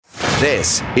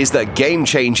This is the Game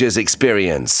Changers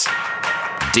Experience.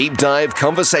 Deep dive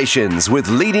conversations with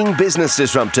leading business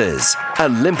disruptors,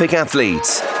 Olympic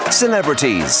athletes,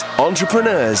 celebrities,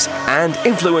 entrepreneurs, and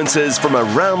influencers from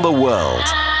around the world.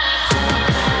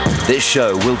 This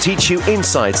show will teach you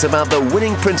insights about the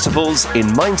winning principles in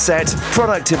mindset,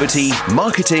 productivity,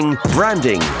 marketing,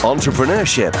 branding,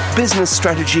 entrepreneurship, business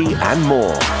strategy, and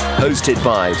more. Hosted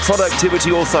by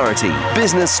Productivity Authority,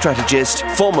 business strategist,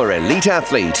 former elite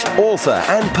athlete, author,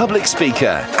 and public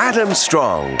speaker, Adam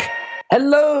Strong.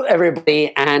 Hello,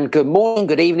 everybody, and good morning,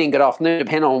 good evening, good afternoon,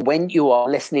 depending on when you are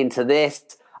listening to this.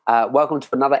 Welcome to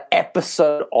another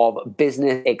episode of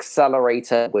Business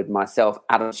Accelerator with myself,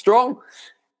 Adam Strong.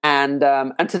 And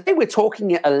today we're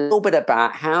talking a little bit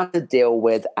about how to deal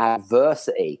with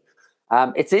adversity.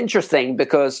 It's interesting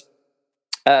because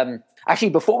actually,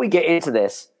 before we get into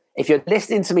this, if you're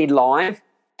listening to me live,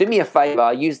 do me a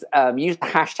favor, use the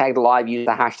hashtag live, use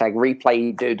the hashtag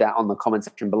replay, do that on the comment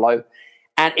section below.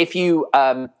 And if you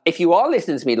are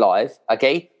listening to me live,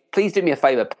 okay, please do me a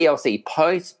favor, PLC,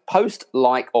 post,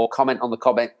 like, or comment on the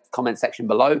comment section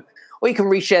below, or you can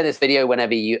reshare this video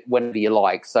whenever you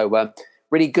like. So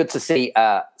really good to see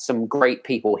some great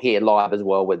people here live as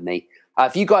well with me.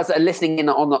 If you guys are listening in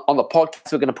on the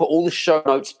podcast, we're going to put all the show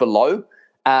notes below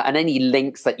and any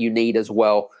links that you need as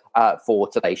well for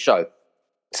today's show.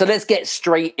 So let's get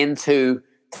straight into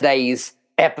today's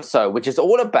episode, which is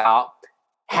all about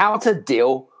how to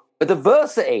deal with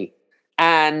adversity.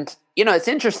 And, you know, it's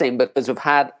interesting because we've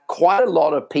had quite a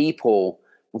lot of people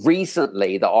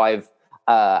recently that I've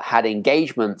had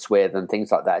engagements with and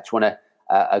things like that. I just want to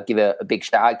give a big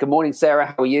shout out. Good morning, Sarah.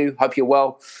 How are you? Hope you're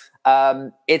well.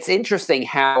 It's interesting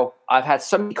how I've had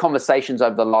so many conversations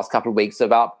over the last couple of weeks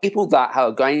about people that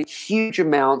are going huge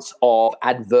amounts of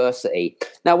adversity.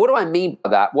 Now, what do I mean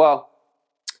by that? Well,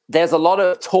 there's a lot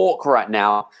of talk right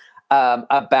now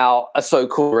about a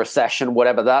so-called recession,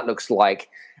 whatever that looks like.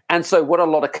 And so what a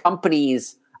lot of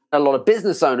companies, a lot of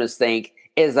business owners think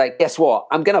is like, guess what?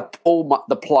 I'm going to pull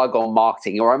the plug on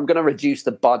marketing, or I'm going to reduce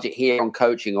the budget here on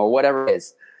coaching, or whatever it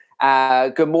is.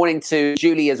 Good morning to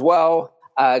Julie as well.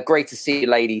 Great to see you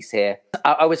ladies here.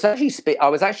 I was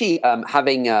actually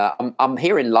having. I'm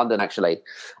here in London actually,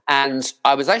 and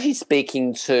I was actually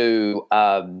speaking to.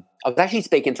 A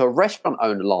restaurant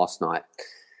owner last night,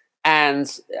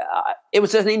 and it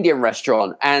was an Indian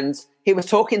restaurant, and he was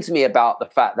talking to me about the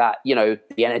fact that, you know,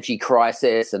 the energy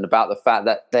crisis, and about the fact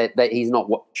that he's not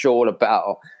sure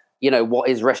about, you know, what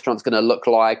his restaurant's going to look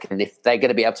like and if they're going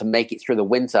to be able to make it through the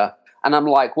winter. And I'm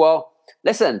like, well,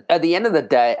 listen, at the end of the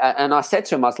day, and I said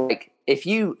to him, I was like, if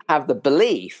you have the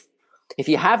belief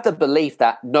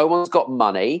that no one's got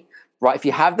money, right? If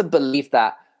you have the belief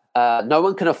that no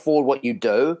one can afford what you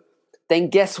do, then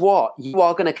guess what? You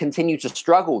are going to continue to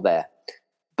struggle there.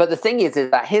 But the thing is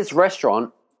that his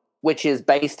restaurant, which is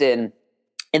based in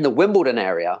the Wimbledon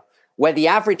area, where the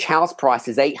average house price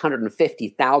is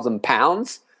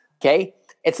 £850,000, okay?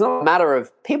 It's not a matter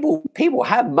of people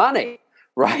have money,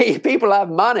 right? People have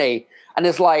money. And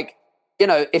it's like, you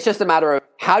know, it's just a matter of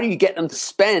how do you get them to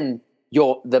spend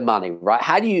the money, right?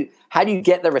 How do you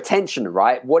get their attention,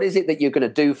 right? What is it that you're going to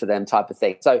do for them, type of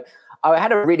thing. So I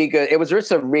had it was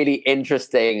just a really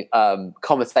interesting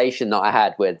conversation that I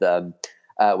had with the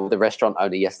restaurant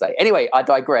owner yesterday. Anyway, I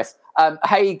digress.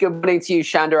 Hey, good morning to you,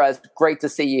 Chandra. It's great to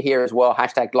see you here as well.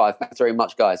 Hashtag live. Thanks very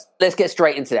much, guys. Let's get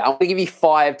straight into it. I'm going to give you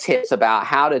 5 tips about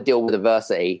how to deal with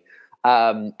adversity.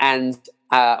 And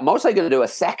I'm also going to do a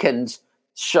second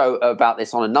show about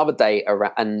this on another day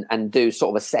and do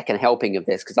sort of a second helping of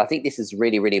this, because I think this is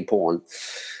really, really important.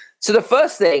 So the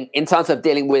first thing in terms of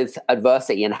dealing with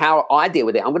adversity and how I deal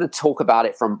with it, I'm going to talk about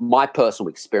it from my personal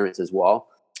experience as well.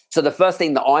 So the first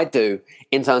thing that I do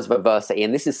in terms of adversity,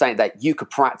 and this is something that you could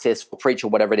practice or preach or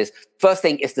whatever it is, first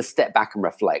thing is to step back and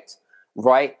reflect,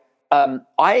 right?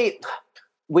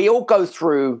 We all go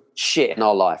through shit in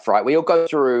our life, right? We all go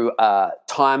through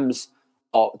times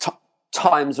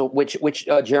which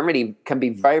generally can be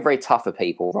very, very tough for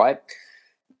people, right?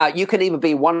 You can either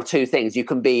be one of two things. You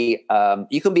can be a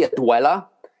dweller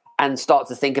and start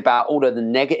to think about all of the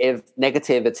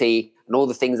negativity and all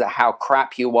the things that how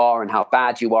crap you are and how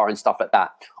bad you are and stuff like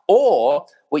that. Or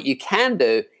what you can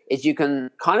do is you can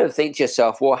kind of think to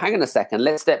yourself, well, hang on a second,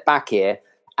 let's step back here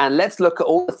and let's look at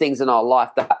all the things in our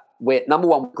life that we're, number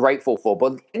one, grateful for,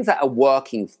 but things that are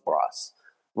working for us,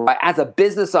 right? As a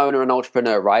business owner and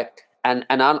entrepreneur, right? And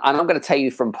I'm going to tell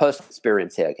you from personal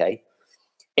experience here, okay?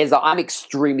 Is that I'm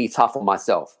extremely tough on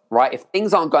myself, right? If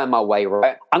things aren't going my way,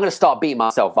 right, I'm going to start beating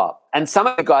myself up. And some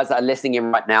of you guys that are listening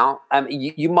in right now,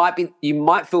 you might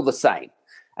feel the same.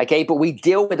 Okay. But we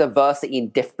deal with adversity in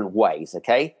different ways.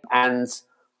 Okay. And,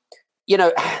 you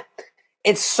know,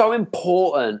 it's so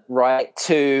important, right?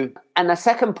 And the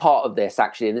second part of this,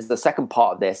 actually, and this is the second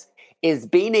part of this, is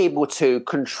being able to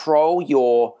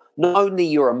control not only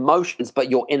your emotions, but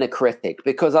your inner critic.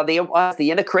 Because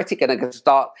the inner critic are going to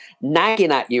start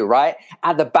nagging at you, right?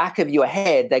 At the back of your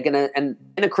head, and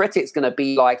inner critic's going to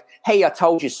be like, hey, I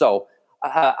told you so.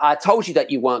 I told you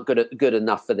that you weren't good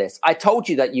enough for this. I told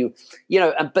you that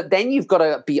but then you've got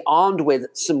to be armed with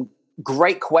some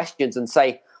great questions and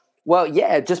say, well,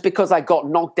 yeah, just because I got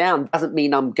knocked down doesn't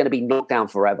mean I'm going to be knocked down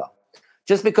forever.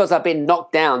 Just because I've been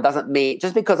knocked down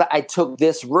just because I took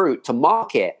this route to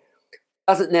market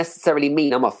doesn't necessarily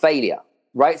mean I'm a failure,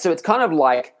 right? So it's kind of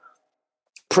like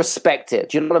perspective.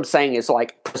 Do you know what I'm saying? It's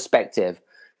like perspective.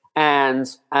 And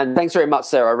thanks very much,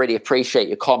 Sarah. I really appreciate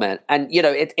your comment. And,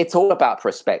 it's all about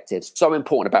perspective. So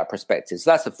important about perspective.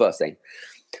 So that's the first thing.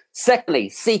 Secondly,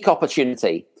 seek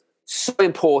opportunity. So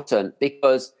important,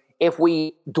 because if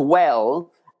we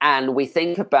dwell and we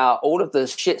think about all of the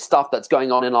shit stuff that's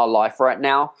going on in our life right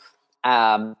now,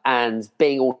 and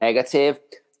being all negative,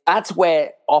 that's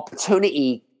where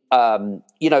opportunity,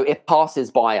 it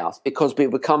passes by us, because we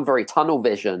become very tunnel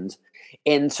visioned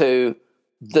into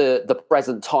the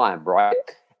present time, right?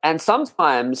 And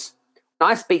sometimes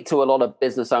when I speak to a lot of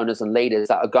business owners and leaders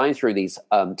that are going through these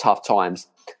tough times,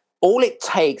 all it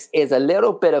takes is a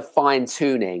little bit of fine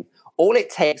tuning. All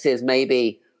it takes is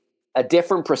maybe a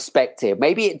different perspective.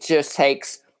 Maybe it just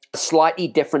takes a slightly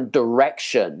different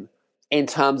direction in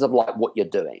terms of like what you're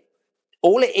doing.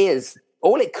 All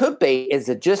it could be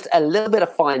is just a little bit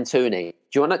of fine tuning.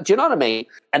 Do you know what I mean?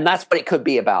 And that's what it could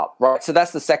be about, right? So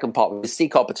that's the second part, which is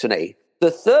seek opportunity.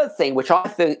 The third thing, which I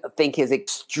think is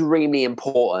extremely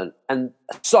important and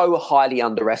so highly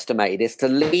underestimated, is to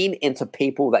lean into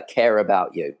people that care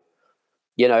about you.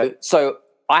 So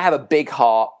I have a big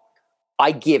heart.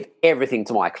 I give everything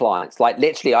to my clients. Like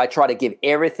literally, I try to give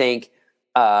everything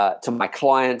to my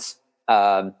clients.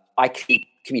 I keep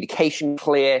communication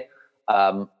clear.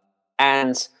 And,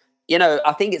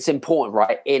 I think it's important,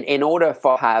 right? In order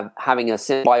for having a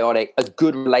symbiotic, a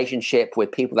good relationship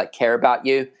with people that care about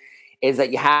you, is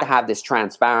that you have to have this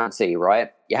transparency,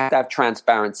 right? You have to have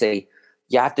transparency.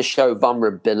 You have to show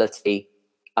vulnerability.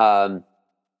 And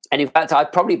in fact,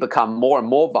 I've probably become more and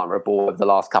more vulnerable over the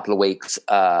last couple of weeks,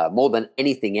 more than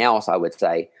anything else, I would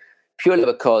say, purely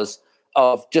because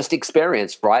of just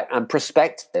experience, right? And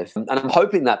perspective. And I'm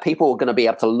hoping that people are going to be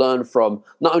able to learn from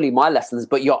not only my lessons,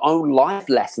 but your own life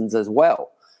lessons as well.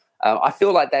 I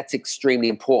feel like that's extremely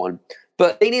important.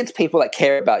 But leaning into people that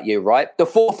care about you, right? The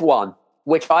fourth one,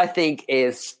 which I think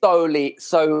is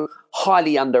so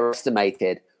highly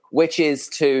underestimated, which is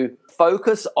to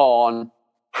focus on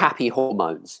happy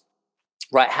hormones,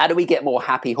 right? How do we get more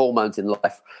happy hormones in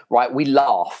life, right? We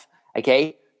laugh,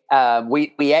 okay?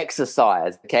 We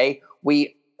exercise, okay?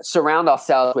 We surround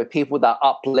ourselves with people that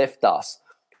uplift us,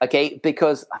 okay?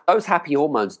 Because those happy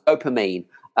hormones, dopamine,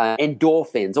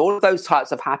 endorphins, all of those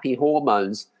types of happy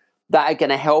hormones that are going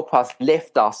to help us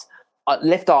lift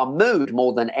our mood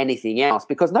more than anything else,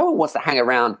 because no one wants to hang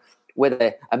around with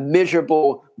a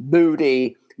miserable,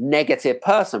 moody, negative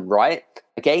person, right?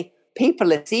 Okay?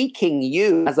 People are seeking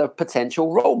you as a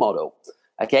potential role model,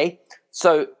 okay?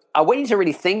 So I want you to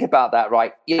really think about that,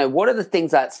 right? What are the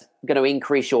things that's going to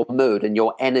increase your mood and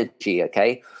your energy,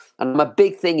 okay? And I'm a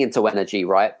big thing into energy,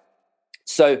 right?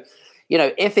 So,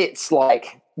 if it's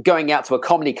like going out to a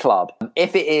comedy club,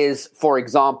 if it is, for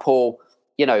example,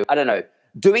 I don't know,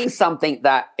 doing something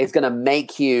that is going to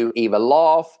make you either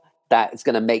laugh, that is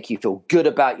going to make you feel good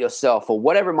about yourself, or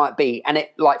whatever it might be. And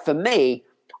it, like for me,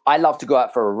 I love to go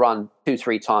out for a run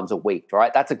 2-3 times a week,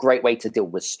 right? That's a great way to deal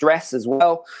with stress as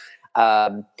well.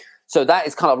 So that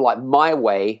is kind of like my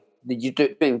way that you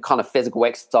doing kind of physical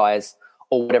exercise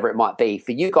or whatever it might be.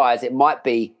 For you guys, it might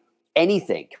be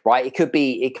anything, right? It could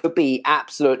be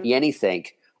absolutely anything.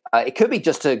 It could be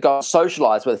just to go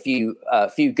socialize with a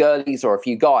few girlies or a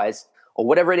few guys or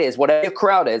whatever it is, whatever your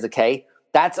crowd is, okay?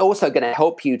 That's also going to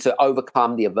help you to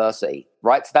overcome the adversity,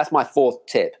 right? So that's my fourth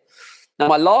tip. Now,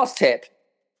 my last tip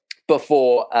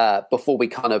before we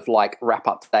kind of like wrap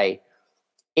up today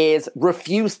is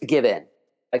refuse to give in,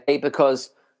 okay? Because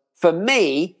for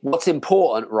me, what's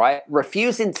important, right?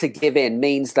 Refusing to give in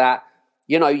means that,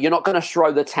 you're not going to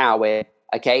throw the towel in,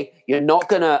 okay? You're not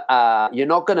going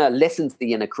to listen to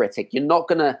the inner critic. You're not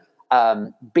going to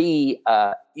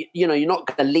you're not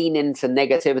going to lean into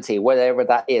negativity, whatever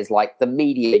that is, like the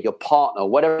media, your partner,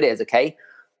 whatever it is, okay?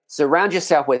 Surround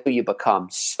yourself with who you become.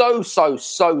 So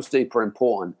super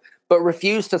important. But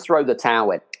refuse to throw the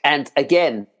towel in. And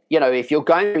again, if you're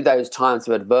going through those times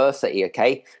of adversity,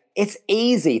 okay, it's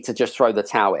easy to just throw the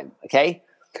towel in, okay?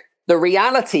 The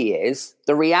reality is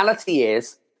that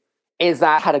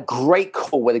I had a great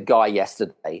call with a guy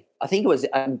yesterday.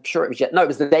 I'm sure it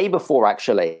was the day before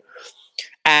actually.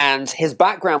 And his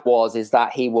background is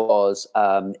that he was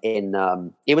in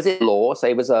law, so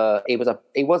he was a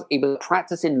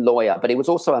practicing lawyer, but he was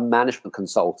also a management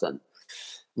consultant,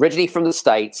 originally from the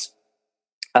States,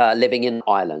 living in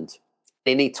Ireland.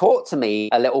 And he talked to me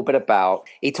a little bit about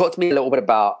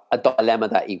a dilemma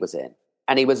that he was in,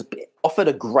 and he was offered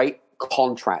a great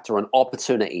contract or an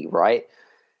opportunity, right?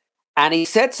 And he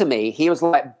said to me, he was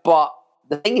like, but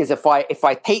the thing is, if I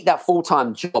take that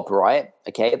full-time job, right,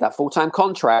 okay, that full-time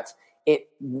contract,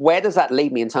 where does that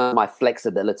leave me in terms of my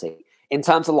flexibility, in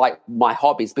terms of like my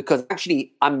hobbies? Because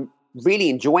actually I'm really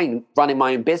enjoying running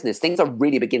my own business. Things are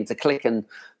really beginning to click and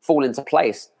fall into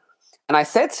place. And I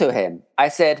said to him,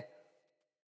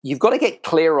 you've got to get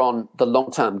clear on the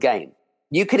long-term game.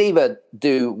 You could either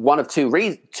do one of two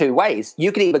ways.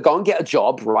 You could either go and get a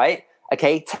job, right?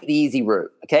 Okay, take the easy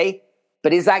route, okay?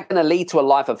 But is that going to lead to a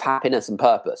life of happiness and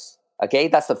purpose? Okay,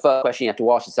 that's the first question you have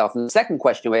to ask yourself. And the second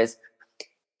question is,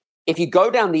 if you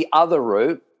go down the other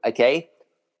route, okay,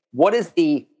 what is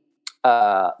the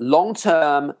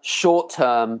long-term,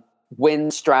 short-term win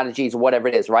strategies or whatever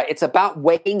it is, right? It's about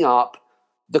weighing up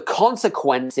the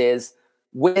consequences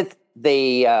with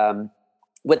the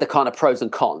kind of pros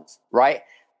and cons, right?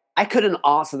 I couldn't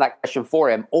answer that question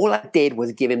for him. All I did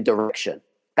was give him direction.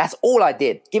 That's all I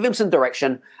did. Give him some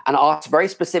direction and ask very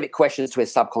specific questions to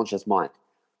his subconscious mind.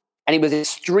 And he was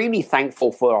extremely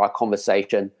thankful for our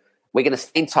conversation. We're going to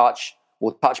stay in touch.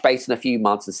 We'll touch base in a few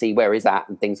months and see where he's at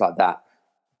and things like that.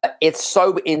 It's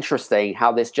so interesting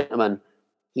how this gentleman,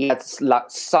 he had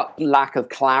such lack of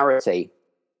clarity,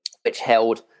 which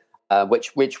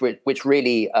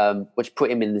really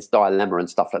put him in this dilemma and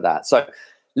stuff like that. So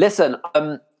listen,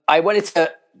 I wanted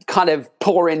to kind of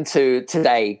pour into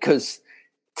today because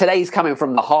today's coming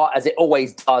from the heart, as it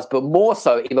always does, but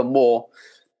even more,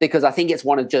 because I think it's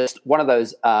one of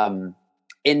those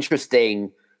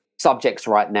interesting subjects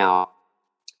right now.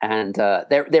 And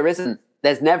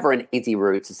there's never an easy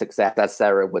route to success, as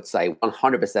Sarah would say.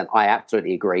 100%, I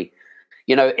absolutely agree.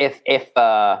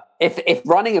 If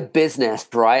running a business,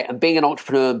 right, and being an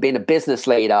entrepreneur and being a business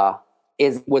leader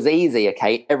was easy,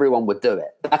 okay, everyone would do it.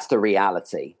 That's the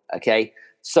reality, okay?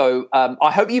 So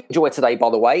I hope you enjoyed today,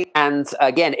 by the way. And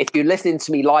again, if you're listening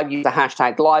to me live, use the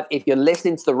hashtag live. If you're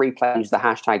listening to the replay, use the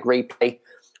hashtag replay.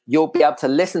 You'll be able to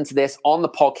listen to this on the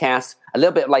podcast a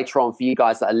little bit later on for you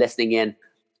guys that are listening in.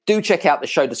 Do check out the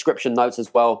show description notes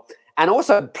as well. And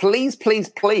also, please, please,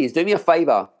 please do me a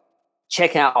favor.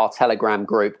 Check out our Telegram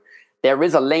group. There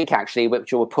is a link, actually,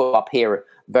 which we'll put up here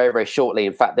very, very shortly.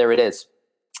 In fact, there it is.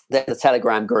 There's the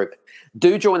Telegram group.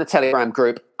 Do join the Telegram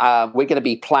group. We're going to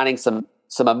be planning some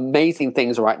amazing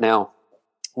things right now,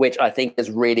 which I think is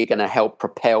really going to help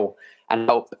propel and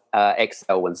help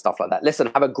excel and stuff like that. Listen,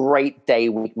 have a great day,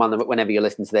 week, month, whenever you're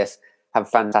listening to this. Have a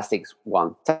fantastic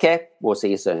one. Take care. We'll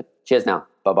see you soon. Cheers now.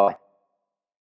 Bye-bye.